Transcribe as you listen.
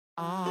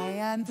I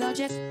am the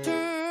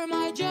jester,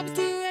 my job's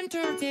to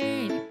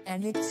entertain,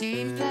 and it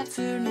seems that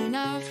soon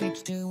enough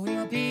it too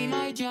will be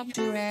my job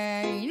to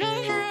reign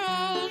over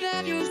all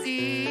that you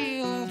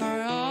see,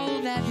 over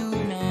all that you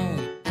know.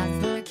 As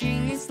the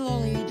king is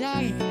slowly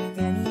dying,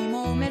 any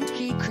moment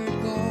he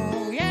could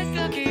go. Yes,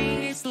 the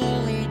king is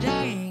slowly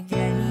dying,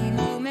 any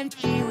moment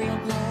he will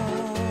go.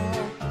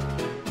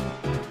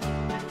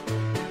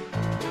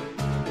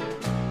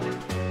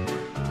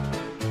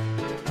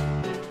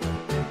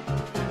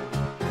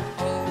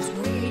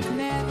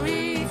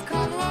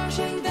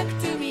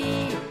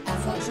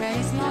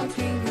 Trace my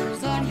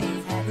fingers on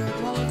these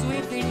haggard walls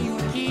within your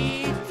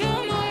key.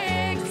 Though my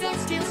exile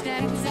still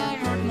stands, I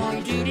heard my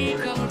duty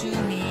come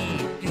to me.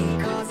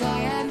 Because I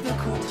am the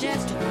court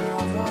jester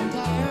of one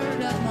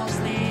tired of my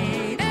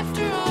sleep.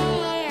 After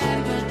all, I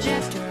am the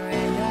jester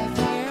and I'm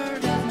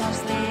tired of my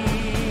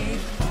sleep.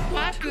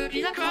 What could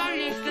be the crown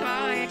if the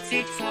poet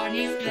sits on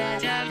his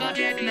bed of a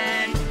dead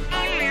man?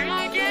 I wear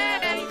my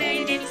cap and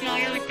painted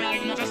smile with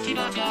pride, not just a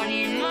baton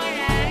in my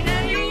hand.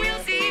 And you will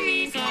see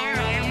me, sir,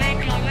 I'll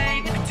make my way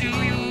to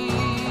you.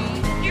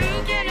 You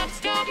cannot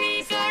stop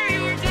me, sir,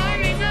 your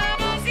time is up,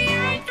 I'll see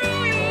right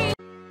through you.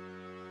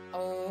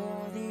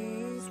 Oh,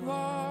 this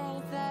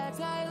world that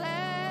I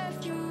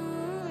left you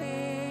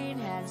in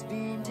has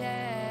been tainted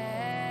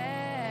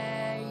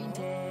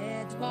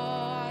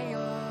by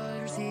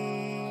your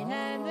sin,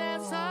 and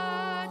as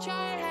such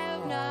I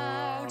have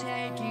now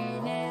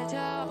taken it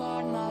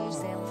upon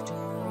myself to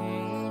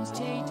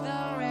reinstate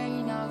the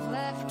reign of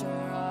laughter,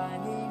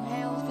 and in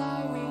health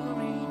I will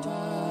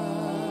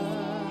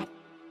return.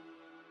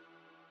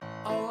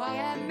 Oh, I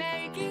am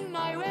making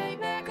my way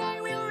back, I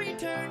will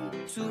return.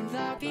 Soon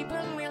the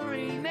people will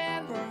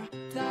remember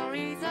the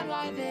reason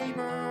why they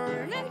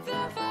burn, and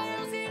the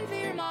fires in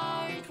their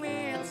mind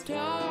will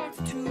start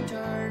to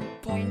turn,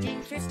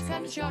 pointing fists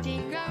and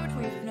shouting out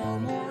with no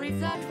more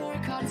reason for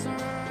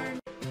concern.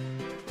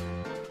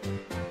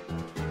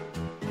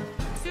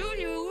 Soon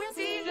you will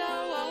see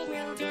the world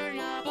will turn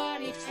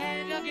upon its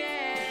head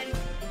again,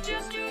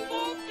 just to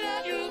hope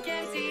that you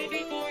can see it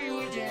before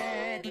you're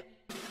dead.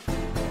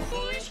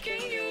 Foolish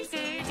king, you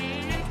sit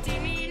in empty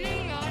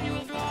meaning on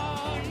your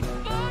throne,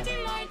 but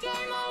in my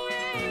time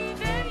away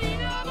you've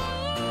ended up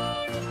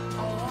alone.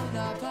 All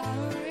the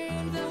power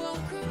in the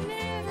world could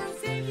never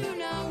save you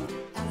now.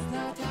 As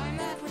the time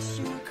at which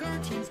your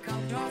curtains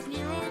come draws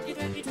nearer, get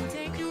ready to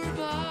take your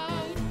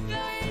bow.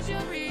 The age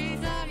of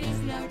reason is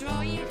now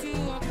drawing to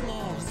a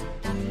close,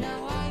 and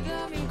now I,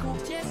 the meek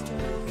old jester,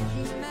 with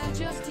his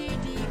majesty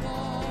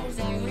depose.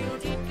 I will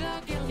take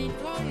the gilded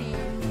throne,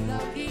 in the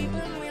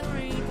people will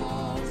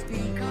repose,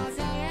 because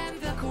I am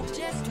the court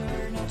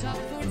jester, not a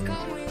fool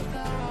come with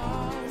the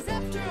rose.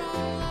 After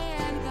all, I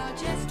am the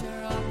jester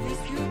of this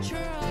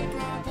future I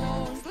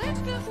propose. Let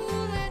the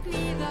fool, let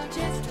me, the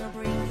jester,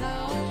 bring the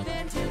old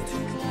until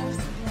too close.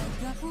 Let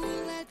the fool,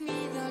 let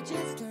me, the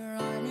jester, a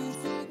new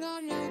song, a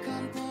new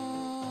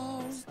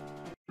compose.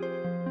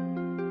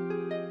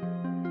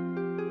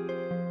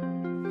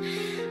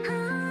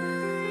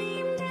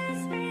 I'm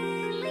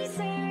desperately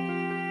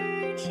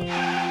searching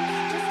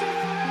just to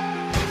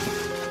find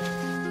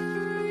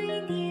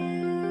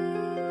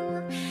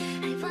you.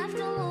 I've left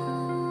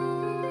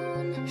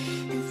alone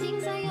the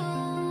things I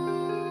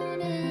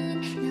own,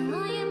 and now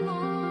I am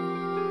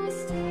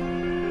lost too.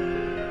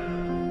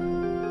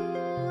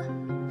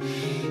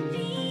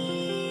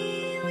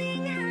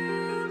 Feeling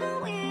how the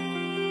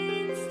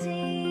wind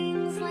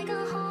stings like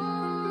a haunting.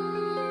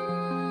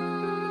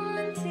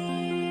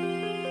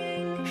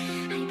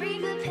 I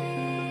breathe the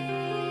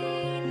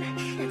pain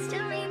that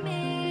still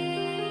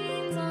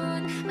remains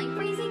on my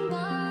freezing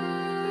body.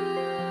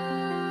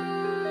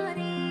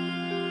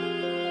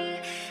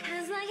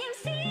 As I am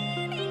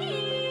standing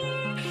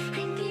here,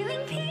 I'm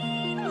feeling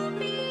pain or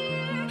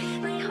fear.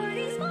 My heart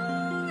is full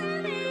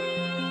of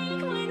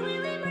ache. When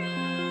will it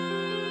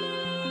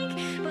break?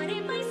 But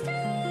if I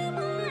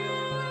stumble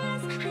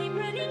as I'm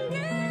running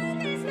down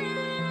this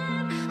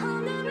path,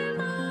 I'll never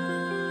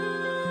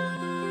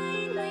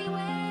find my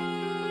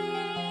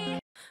way.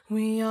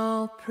 We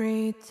all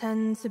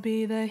pretend to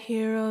be the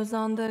heroes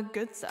on the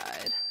good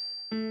side.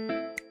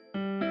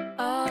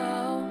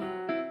 Oh,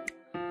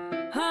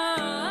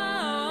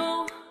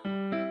 oh,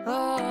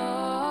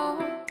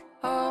 oh,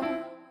 oh.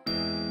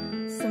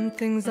 Some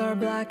things are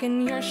black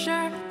in your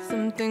shirt,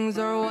 some things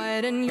are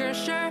white in your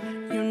shirt.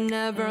 You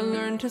never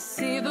learn to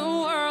see the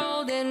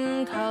world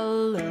in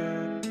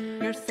color.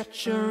 You're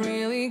such a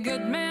really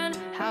good man,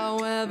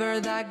 however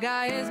that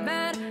guy is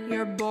bad.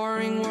 Your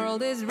boring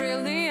world is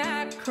really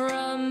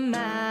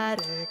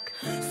achromatic.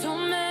 So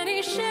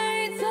many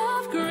shades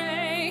of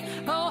gray.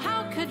 Oh,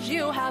 how could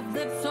you have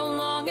lived so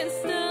long and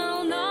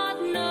still not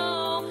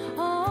know?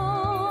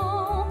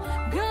 Oh,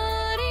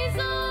 good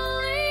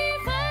easily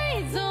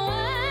fades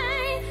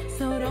away.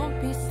 So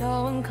don't be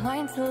so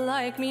inclined to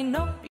like me,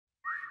 no.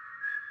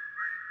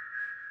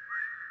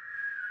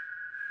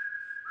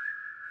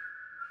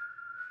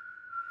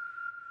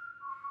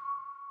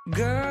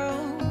 Girl,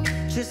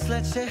 Just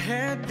let your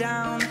hair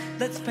down,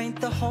 let's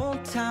paint the whole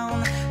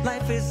town.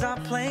 Life is our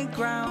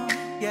playground,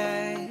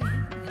 yeah.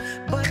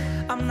 But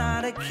I'm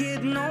not a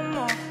kid no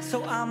more,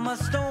 so I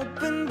must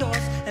open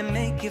doors and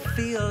make you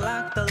feel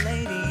like the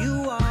lady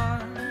you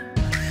are.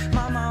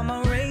 My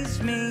mama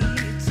raised me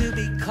to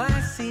be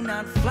classy,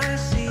 not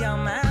flashy.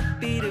 I'm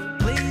happy to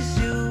please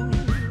you,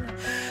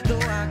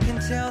 though I can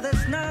tell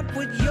that's not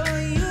what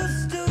you're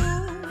used to.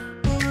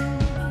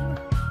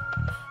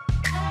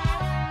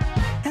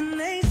 And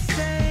they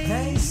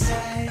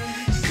say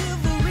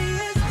chivalry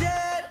is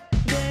dead,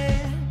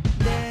 dead,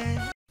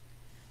 dead.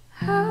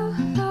 How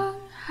long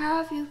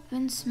have you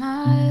been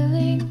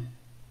smiling?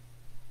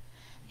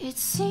 It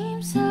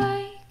seems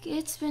like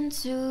it's been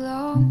too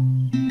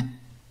long.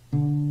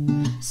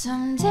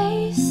 Some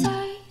days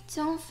I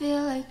don't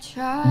feel like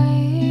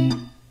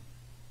trying.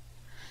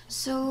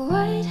 So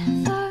what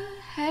the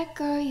heck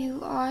are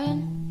you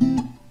on?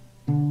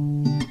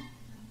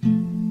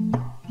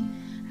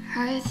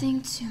 I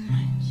think too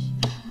much,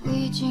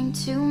 we drink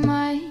too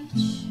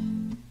much,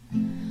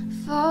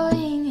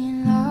 falling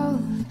in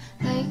love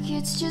like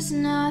it's just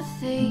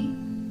nothing.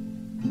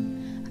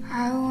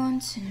 I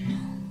want to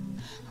know,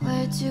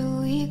 where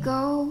do we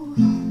go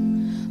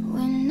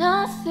when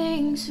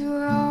nothing's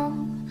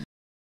wrong?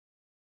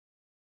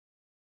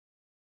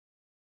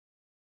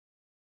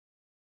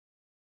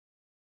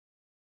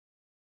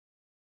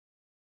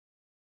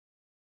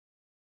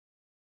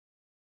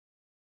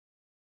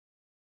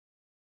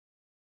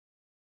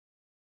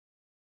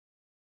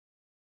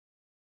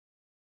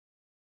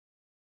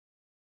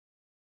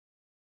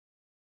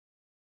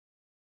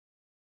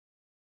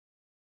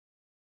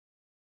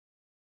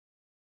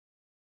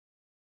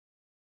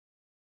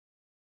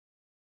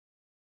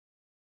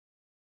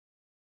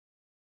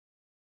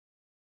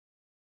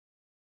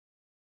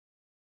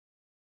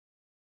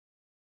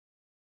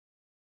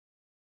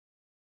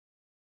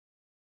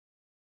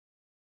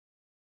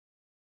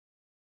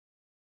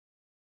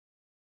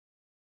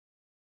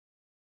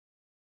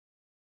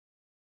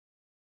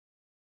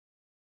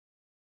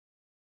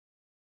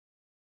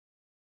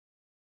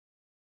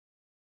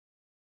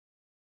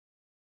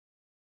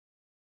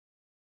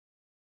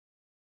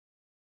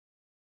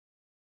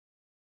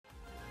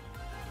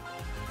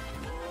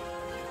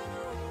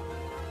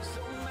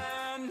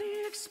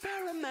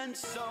 Experiments,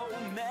 so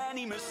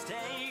many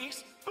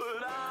mistakes,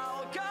 but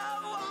I'll go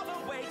all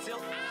the way till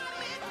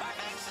I'm in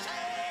perfect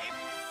shape.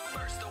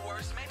 First the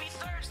worst, maybe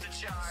third's the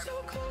charm.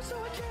 So close, so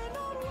I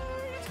cannot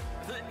wait.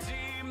 The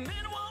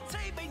demon won't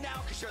take me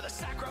now, 'cause you're the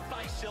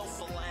sacrifice she'll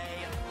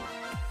slay.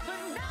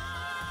 But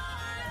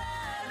not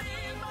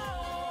anymore.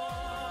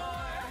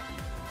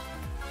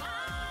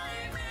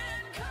 I'm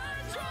in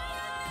control.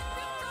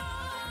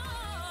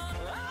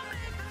 I'll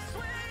make the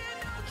swing,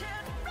 no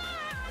can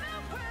run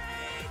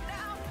away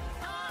now.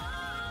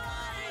 All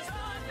eyes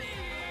on me.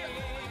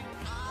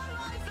 All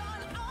eyes on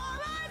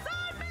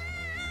me.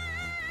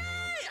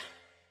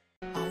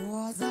 I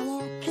was a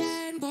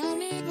walking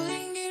bunny,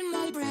 bling in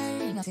my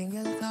brain. A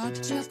single thought,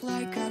 just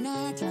like an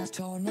artist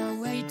on a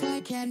weight I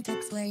can't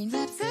explain.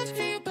 That set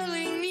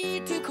fueling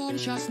me to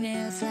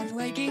consciousness, and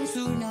waking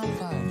soon I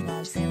found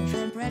myself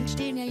entrenched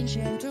in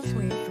ancient of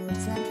sweet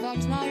fruits, and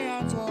that my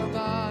arms were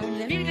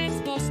bound. And in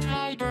this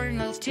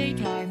post-hibernal state,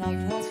 my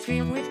night was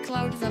filled with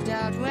clouds of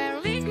doubt. Where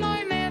lead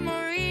my memory?